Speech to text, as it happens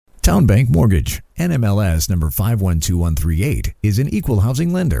Sound Bank Mortgage, NMLS number 512138, is an equal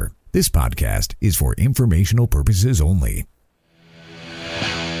housing lender. This podcast is for informational purposes only.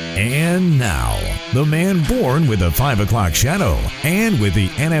 And now, the man born with a 5 o'clock shadow and with the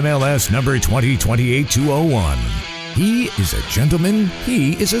NMLS number 2028-201. He is a gentleman.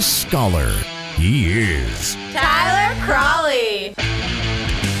 He is a scholar. He is Tyler Crawley.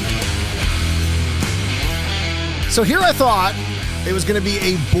 So here I thought it was going to be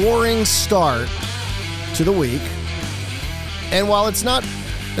a boring start to the week. And while it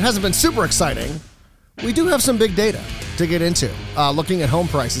hasn't been super exciting, we do have some big data to get into, looking at home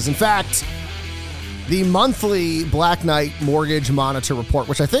prices. In fact, the monthly Black Knight Mortgage Monitor Report,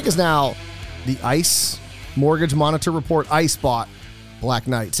 which I think is now the ICE Mortgage Monitor Report, ICE bought Black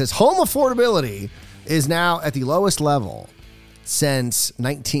Knight, says home affordability is now at the lowest level since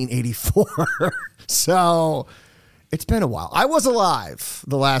 1984. So it's been a while. I was alive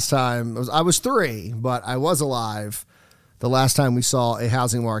the last time. I was 3, but I was alive the last time we saw a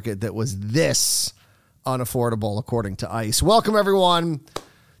housing market that was this unaffordable, according to ICE. Welcome, everyone,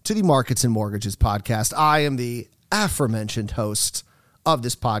 to the Markets and Mortgages podcast. I am the aforementioned host of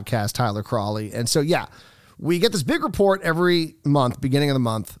this podcast, Tyler Crawley. And so, yeah, we get this big report every month, beginning of the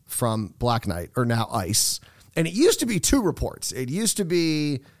month, from Black Knight, or now ICE. And it used to be 2 reports. It used to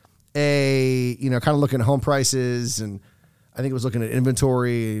be kind of looking at home prices, and I think it was looking at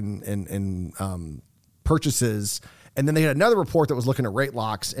inventory and purchases. And then they had another report that was looking at rate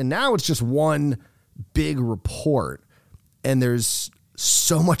locks. And now it's just one big report. And there's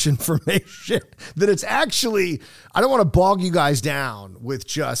so much information that it's actually, I don't want to bog you guys down with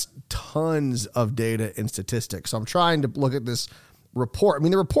just tons of data and statistics. So I'm trying to look at this report. I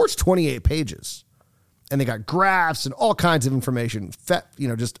mean, the report's 28 pages. And they got graphs and all kinds of information.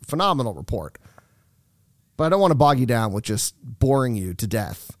 Just a phenomenal report. But I don't want to bog you down with just boring you to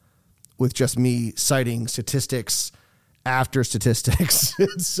death with just me citing statistics after statistics.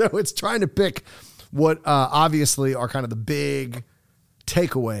 So it's trying to pick what obviously are kind of the big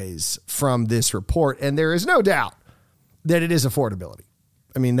takeaways from this report. And there is no doubt that it is affordability.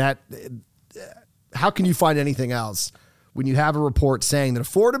 I mean, how can you find anything else when you have a report saying that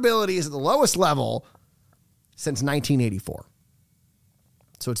affordability is at the lowest level since 1984.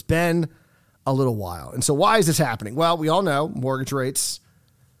 So it's been a little while. And so why is this happening? Well, we all know mortgage rates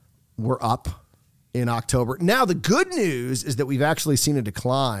were up in October. Now, the good news is that we've actually seen a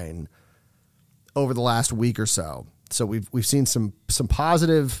decline over the last week or so. So we've seen some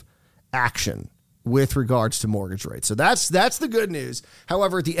positive action with regards to mortgage rates. So that's the good news.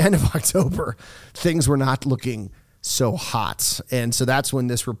 However, at the end of October, things were not looking so hot. And so that's when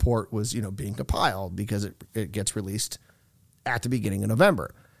this report was, being compiled, because it gets released at the beginning of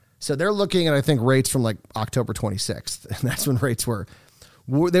November. So they're looking at, I think, rates from like October 26th. And that's when rates were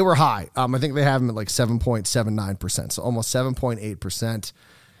high. I think they have them at like 7.79%. So almost 7.8%,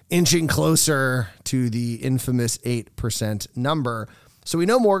 inching closer to the infamous 8% number. So we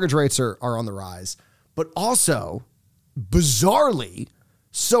know mortgage rates are on the rise, but also bizarrely,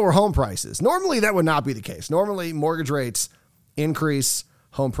 so are home prices. Normally, that would not be the case. Normally, mortgage rates increase,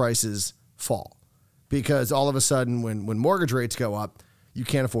 home prices fall. Because all of a sudden, when mortgage rates go up, you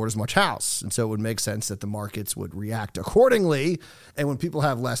can't afford as much house. And so it would make sense that the markets would react accordingly. And when people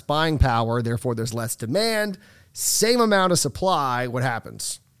have less buying power, therefore there's less demand, same amount of supply, what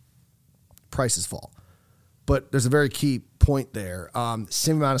happens? Prices fall. But there's a very key point there.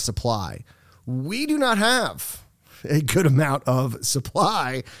 Same amount of supply. We do not have a good amount of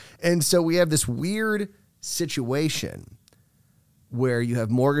supply. And so we have this weird situation where you have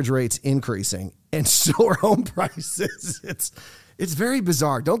mortgage rates increasing and so are home prices. It's very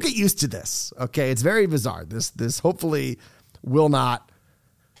bizarre. Don't get used to this. Okay. It's very bizarre. This hopefully will not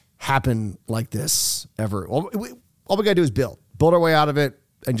happen like this ever. All we got to do is build our way out of it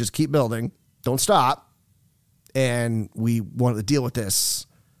and just keep building. Don't stop. And we want to deal with this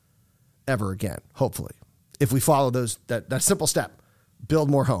ever again, hopefully. If we follow that simple step, build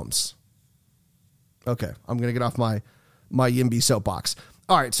more homes. Okay, I'm going to get off my YIMBY soapbox.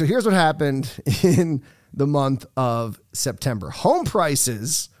 All right, so here's what happened in the month of September. Home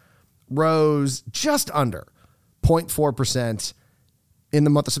prices rose just under 0.4% in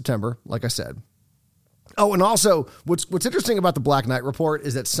the month of September, like I said. Oh, and also, what's interesting about the Black Knight report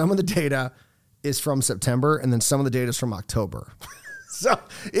is that some of the data is from September, and then some of the data is from October. So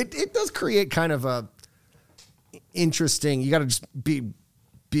it does create kind of a interesting, you got to just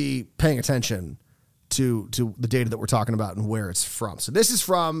be paying attention to the data that we're talking about and where it's from. So this is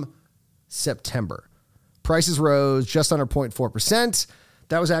from September. Prices rose just under 0.4%.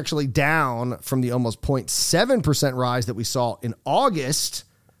 That was actually down from the almost 0.7% rise that we saw in August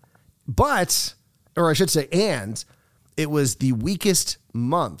But, or I should say, and it was the weakest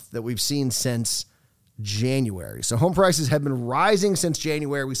month that we've seen since January. So home prices have been rising since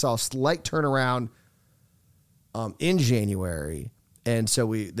January. We saw a slight turnaround in January. And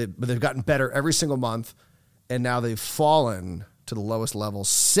so they've gotten better every single month. And now they've fallen to the lowest level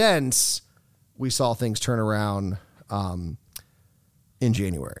since we saw things turn around in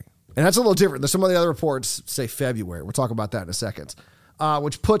January. And that's a little different. There's some of the other reports say February. We'll talk about that in a second.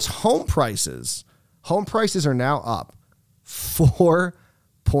 Which puts home prices are now up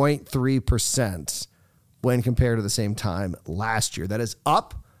 4.3% when compared to the same time last year. That is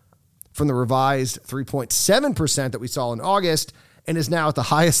up from the revised 3.7% that we saw in August and is now at the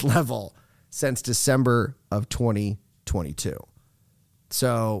highest level since December of 2022.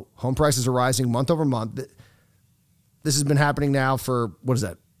 So home prices are rising month over month. This has been happening now for,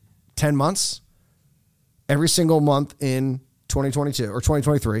 10 months? Every single month in 2022 or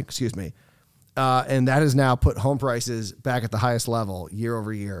 2023, excuse me. And that has now put home prices back at the highest level year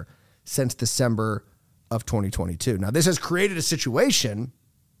over year since December of 2022. Now, this has created a situation,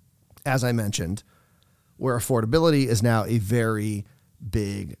 as I mentioned, where affordability is now a very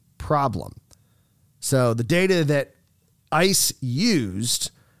big problem. So the data that ICE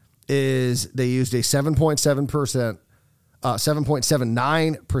used is they used a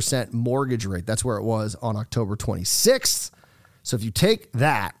 7.79% mortgage rate. That's where it was on October 26th. So if you take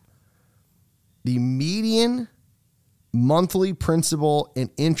that, the median monthly principal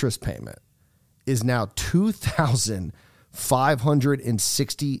and interest payment is now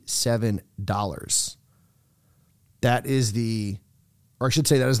 $2,567. That is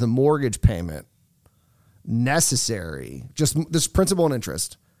that is the mortgage payment necessary, just this principal and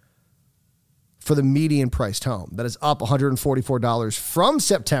interest, for the median priced home. That is up $144 from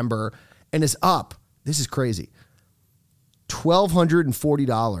September and is up, this is crazy,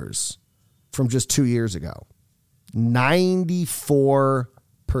 $1,240 from just 2 years ago.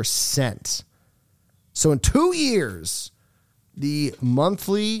 94%. So in 2 years, the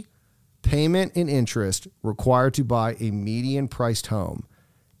monthly payment and interest required to buy a median priced home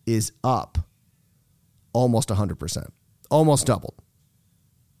is up almost 100%, almost doubled.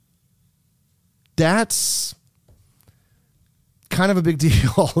 That's kind of a big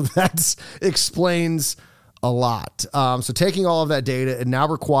deal. That explains a lot. So taking all of that data, it now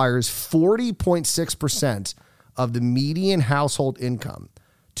requires 40.6% of the median household income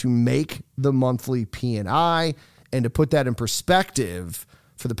to make the monthly P&I. And to put that in perspective,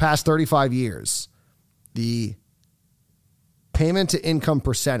 for the past 35 years, the payment to income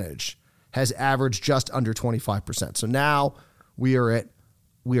percentage has averaged just under 25%. So now we are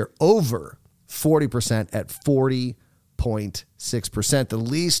over 40% at 40.6%, the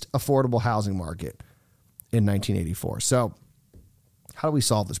least affordable housing market in 1984. So how do we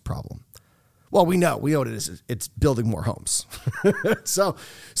solve this problem? Well, we know what it is. It's building more homes. So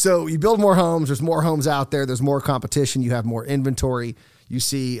you build more homes. There's more homes out there. There's more competition. You have more inventory. You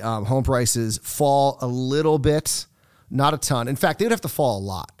see home prices fall a little bit, not a ton. In fact, they would have to fall a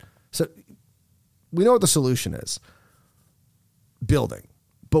lot. So we know what the solution is: building.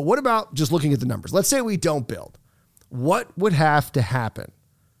 But what about just looking at the numbers? Let's say we don't build. What would have to happen?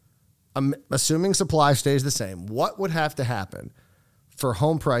 Assuming supply stays the same, what would have to happen for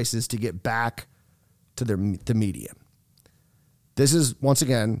home prices to get back to the median? This is, once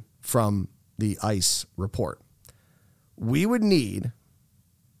again, from the ICE report. We would need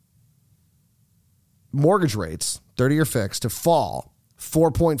mortgage rates, 30-year fixed, to fall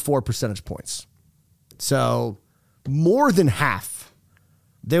 4.4 percentage points. So more than half.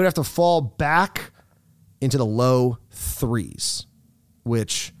 They would have to fall back into the low threes,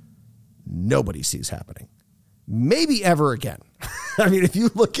 which nobody sees happening. Maybe ever again. I mean, if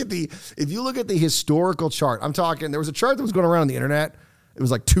you look at the historical chart, I'm talking, there was a chart that was going around on the internet. It was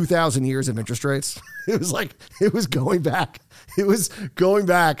like 2,000 years of interest rates. It was going back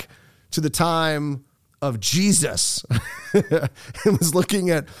to the time of Jesus. It was looking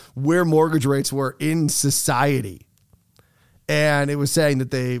at where mortgage rates were in society. And it was saying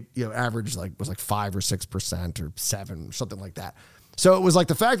that they, averaged was 5 or 6% or 7 or something like that. So it was like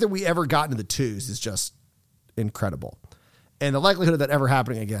the fact that we ever got into the twos is just incredible. And the likelihood of that ever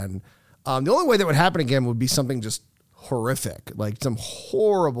happening again, the only way that would happen again would be something just horrific, like some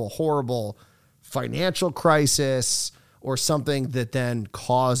horrible, horrible financial crisis or something that then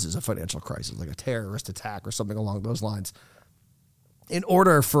causes a financial crisis, like a terrorist attack or something along those lines, in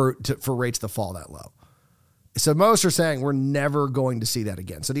order for rates to fall that low. So most are saying we're never going to see that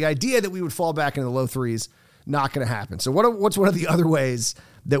again. So the idea that we would fall back into the low threes, not going to happen. So what's one of the other ways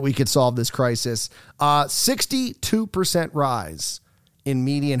that we could solve this crisis? 62% rise in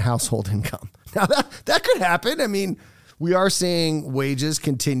median household income. Now, that could happen. I mean, we are seeing wages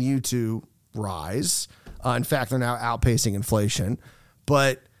continue to rise. In fact, they're now outpacing inflation.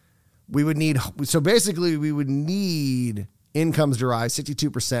 But we would need incomes to rise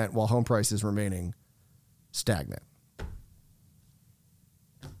 62% while home prices remaining stagnant.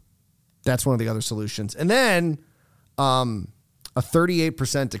 That's one of the other solutions. And then a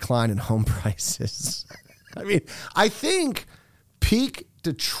 38% decline in home prices. I mean, I think peak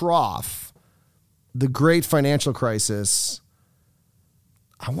to trough, the great financial crisis,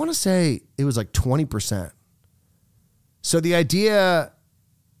 I want to say it was like 20%. So the idea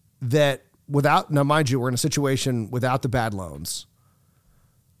that now mind you, we're in a situation without the bad loans,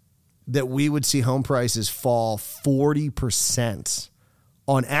 that we would see home prices fall 40%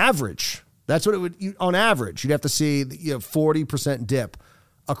 on average. That's what it would, on average, you'd have to see 40% dip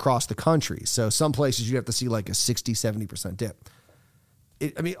across the country. So some places you'd have to see like a 60, 70% dip.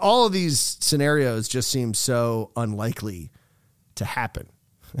 All of these scenarios just seem so unlikely to happen.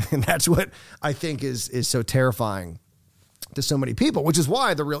 And that's what I think is so terrifying to so many people, which is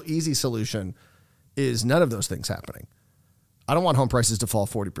why the real easy solution is none of those things happening. I don't want home prices to fall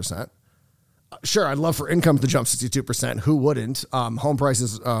 40%. Sure, I'd love for income to jump 62%. Who wouldn't? Home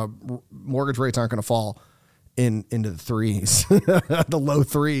prices, mortgage rates aren't going to fall into the threes, the low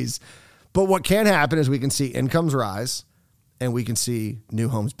threes. But what can happen is we can see incomes rise and we can see new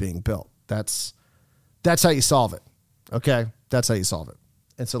homes being built. That's how you solve it. Okay? That's how you solve it.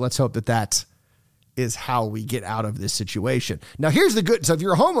 And so let's hope that is how we get out of this situation. Now, here's the good. So if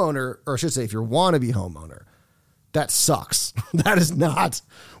you're a homeowner, or I should say if you're a wannabe homeowner, that sucks. That is not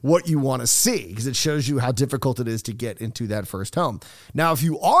what you want to see because it shows you how difficult it is to get into that first home. Now, if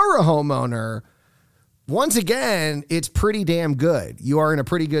you are a homeowner, once again, it's pretty damn good. You are in a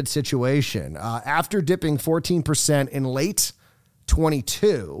pretty good situation. After dipping 14% in late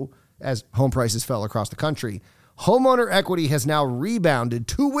 22 as home prices fell across the country, homeowner equity has now rebounded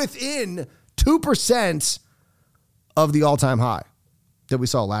to within 2% of the all-time high that we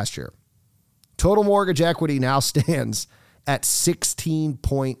saw last year. Total mortgage equity now stands at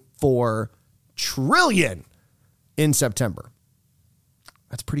 $16.4 trillion in September.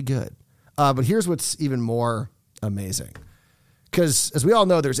 That's pretty good. But here's what's even more amazing. Because as we all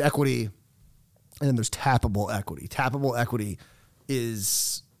know, there's equity and then there's tappable equity. Tappable equity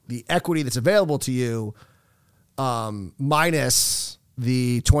is the equity that's available to you minus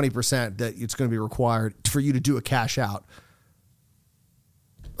the 20% that it's going to be required for you to do a cash out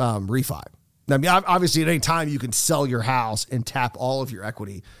refi. I mean, obviously, at any time you can sell your house and tap all of your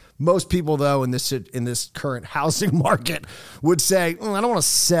equity. Most people, though, in this current housing market would say, I don't want to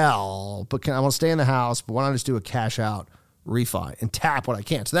sell, but I want to stay in the house, but why not just do a cash out refi and tap what I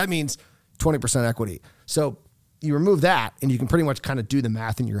can? So that means 20% equity. So you remove that, and you can pretty much kind of do the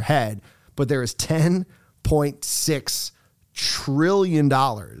math in your head, but there is $10.6 trillion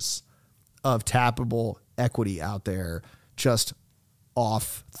of tappable equity out there, just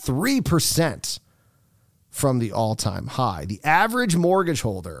off 3% from the all-time high. The average mortgage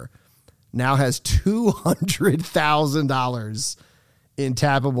holder now has $200,000 in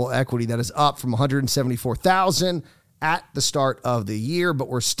tappable equity. That is up from $174,000 at the start of the year, but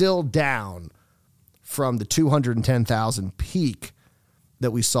we're still down from the $210,000 peak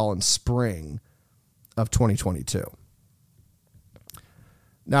that we saw in spring of 2022.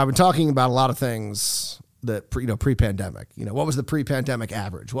 Now, I've been talking about a lot of things that pre-pandemic. What was the pre-pandemic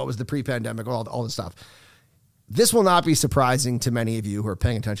average? What was the pre-pandemic, all this stuff? This will not be surprising to many of you who are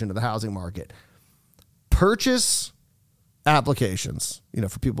paying attention to the housing market. Purchase applications,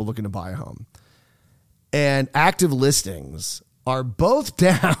 for people looking to buy a home, and active listings are both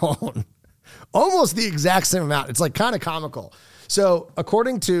down almost the exact same amount. It's like kind of comical. So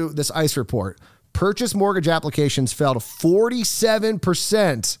according to this ICE report, purchase mortgage applications fell to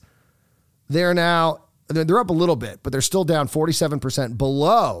 47%. They're up a little bit, but they're still down 47%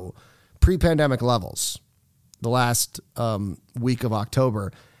 below pre-pandemic levels the last week of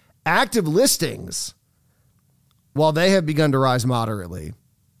October. Active listings, while they have begun to rise moderately.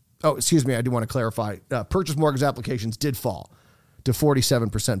 Oh, excuse me. I do want to clarify. Purchase mortgage applications did fall to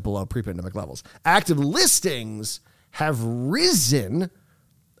 47% below pre-pandemic levels. Active listings have risen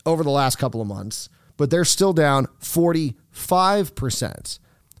over the last couple of months, but they're still down 45%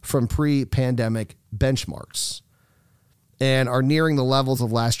 from pre-pandemic benchmarks and are nearing the levels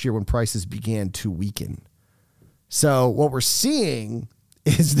of last year when prices began to weaken. So what we're seeing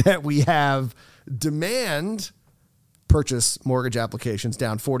is that we have demand purchase mortgage applications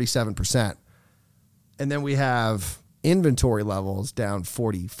down 47%. And then we have inventory levels down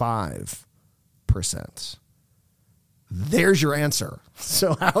 45%. There's your answer.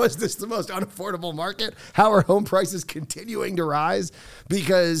 So how is this the most unaffordable market? How are home prices continuing to rise?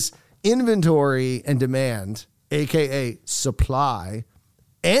 Because inventory and demand, AKA supply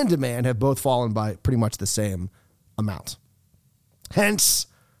and demand, have both fallen by pretty much the same amount. Hence,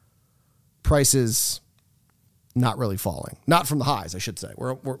 prices not really falling. Not from the highs, I should say.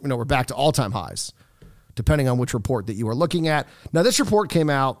 We're back to all-time highs, depending on which report that you are looking at. Now, this report came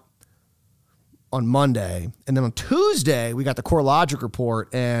out on Monday, and then on Tuesday, we got the CoreLogic report,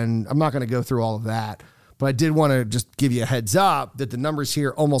 and I'm not going to go through all of that, but I did want to just give you a heads up that the numbers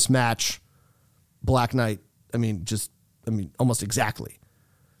here almost match Black Knight. Almost exactly.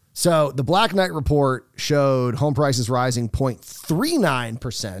 So the Black Knight report showed home prices rising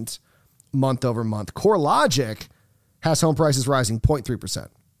 0.39% month over month. CoreLogic has home prices rising 0.3%.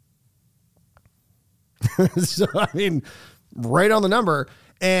 So, right on the number.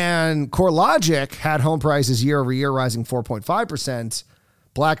 And CoreLogic had home prices year over year rising 4.5%.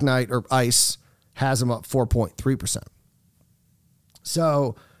 Black Knight, or ICE, has them up 4.3%.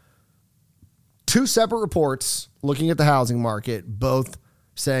 So, two separate reports looking at the housing market, both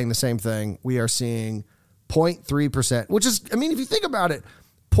saying the same thing. We are seeing 0.3%, which is, if you think about it,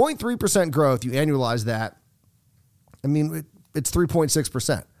 0.3% growth, you annualize that, it's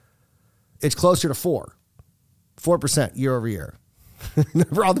 3.6%. It's closer to 4% year over year.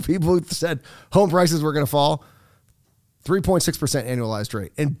 For all the people who said home prices were going to fall, 3.6% annualized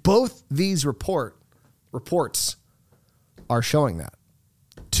rate. And both these reports are showing that.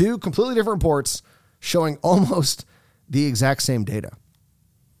 Two completely different reports showing almost the exact same data.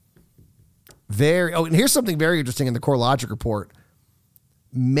 And here's something very interesting in the CoreLogic report.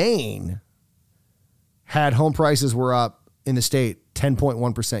 Maine had home prices were up in the state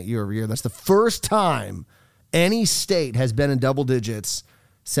 10.1% year over year. That's the first time any state has been in double digits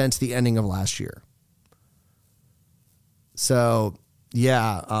since the ending of last year. So,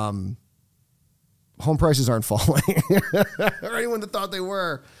 yeah, home prices aren't falling. Or anyone that thought they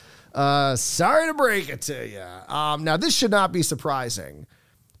were, sorry to break it to you. Now, this should not be surprising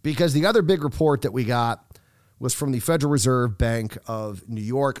because the other big report that we got was from the Federal Reserve Bank of New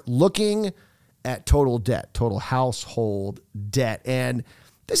York looking at total debt, total household debt. And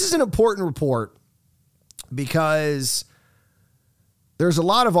this is an important report because there's a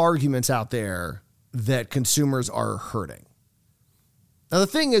lot of arguments out there that consumers are hurting. Now, the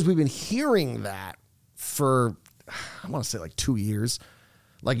thing is, we've been hearing that for, I want to say 2 years.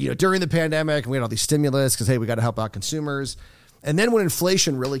 During the pandemic, we had all these stimulus because, hey, we got to help out consumers. And then when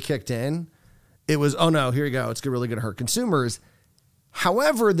inflation really kicked in, it was, oh no, here you go. It's really going to hurt consumers.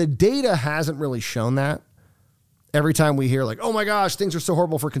 However, the data hasn't really shown that. Every time we hear oh my gosh, things are so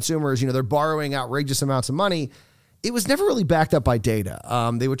horrible for consumers, they're borrowing outrageous amounts of money. It was never really backed up by data.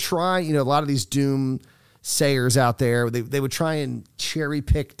 They would try, a lot of these doom sayers out there, they would try and cherry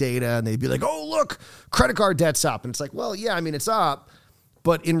pick data and they'd be like, oh, look, credit card debt's up. And it's well, yeah, it's up,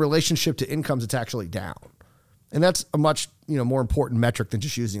 but in relationship to incomes, it's actually down. And that's a much, more important metric than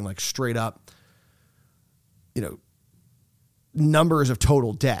just using straight up, numbers of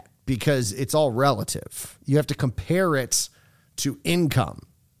total debt, because it's all relative. You have to compare it to income,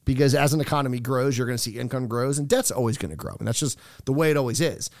 because as an economy grows, you're going to see income grows and debt's always going to grow. And that's just the way it always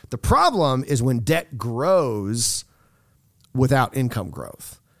is. The problem is when debt grows without income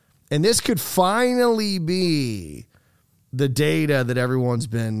growth. And this could finally be the data that everyone's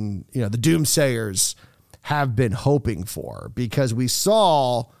been, the doomsayers have been hoping for, because we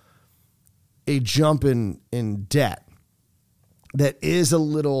saw a jump in debt that is a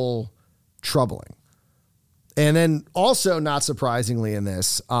little troubling. And then also, not surprisingly in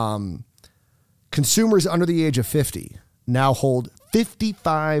this, consumers under the age of 50 now hold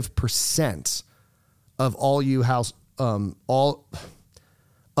 55% of all U.S.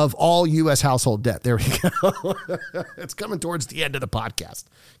 household debt. There we go. It's coming towards the end of the podcast.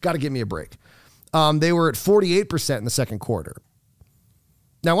 Got to give me a break. They were at 48% in the second quarter.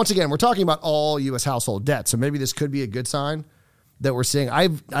 Now, once again, we're talking about all U.S. household debt, so maybe this could be a good sign that we're seeing. I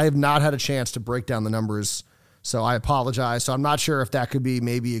have not had a chance to break down the numbers, so I apologize. So I'm not sure if that could be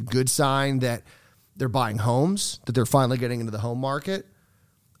maybe a good sign that they're buying homes, that they're finally getting into the home market,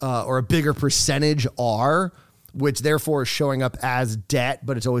 or a bigger percentage are, which therefore is showing up as debt,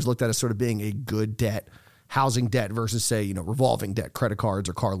 but it's always looked at as sort of being a good debt, housing debt versus, say, revolving debt, credit cards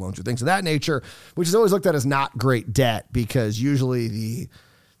or car loans or things of that nature, which is always looked at as not great debt, because usually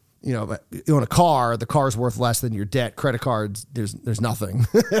you own a car, the car's worth less than your debt. Credit cards, there's nothing.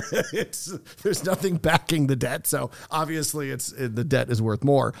 There's nothing backing the debt. So obviously the debt is worth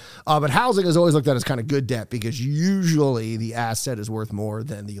more. But housing is always looked at as kind of good debt, because usually the asset is worth more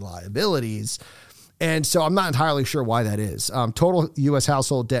than the liabilities. And so I'm not entirely sure why that is. Total U.S.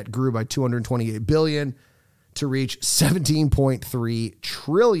 household debt grew by $228 billion to reach $17.3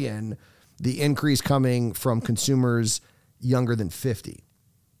 trillion, the increase coming from consumers younger than 50.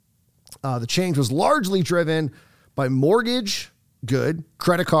 The change was largely driven by mortgage, good,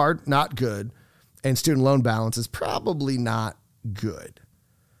 credit card, not good, and student loan balances, probably not good.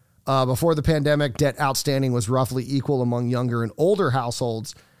 Before the pandemic, debt outstanding was roughly equal among younger and older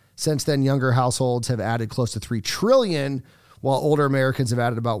households. Since then, younger households have added close to $3 trillion, while older Americans have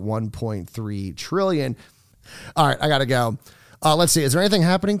added about $1.3 trillion. All right, I got to go. Let's see. Is there anything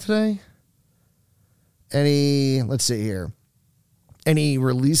happening today? Let's see here. Any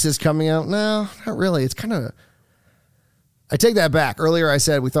releases coming out? No, not really. It's kind of, I take that back. Earlier I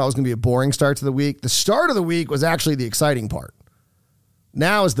said we thought it was going to be a boring start to the week. The start of the week was actually the exciting part.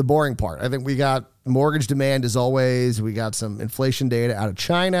 Now is the boring part. I think we got mortgage demand as always. We got some inflation data out of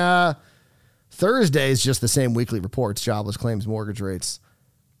China. Thursday is just the same weekly reports, jobless claims, mortgage rates,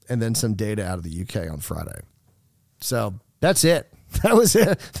 and then some data out of the UK on Friday. So that's it. That was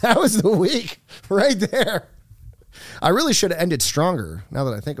it. That was the week right there. I really should have ended stronger now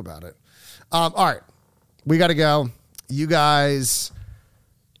that I think about it. All right. We got to go. You guys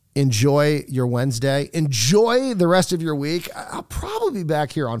enjoy your Wednesday. Enjoy the rest of your week. I'll probably be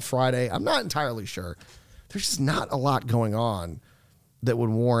back here on Friday. I'm not entirely sure. There's just not a lot going on that would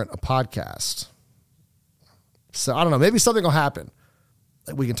warrant a podcast. So I don't know. Maybe something will happen.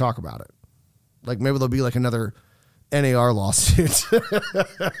 Like we can talk about it. Like maybe there'll be like another NAR lawsuit.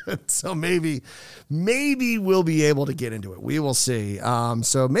 So maybe we'll be able to get into it. We will see.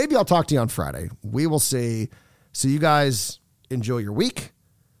 So maybe I'll talk to you on Friday. We will see. So you guys enjoy your week.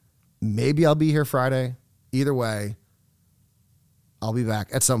 Maybe I'll be here Friday. Either way, I'll be back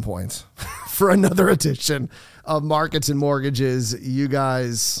at some point for another edition of Markets and Mortgages. You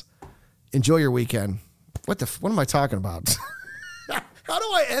guys enjoy your weekend. What am I talking about? How do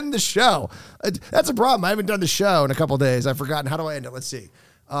I end the show? That's a problem. I haven't done the show in a couple of days. I've forgotten. How do I end it? Let's see.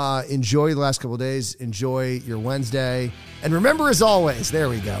 Enjoy the last couple of days. Enjoy your Wednesday. And remember as always, there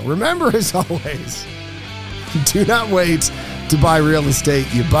we go. Remember as always, do not wait to buy real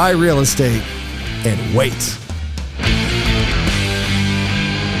estate. You buy real estate and wait.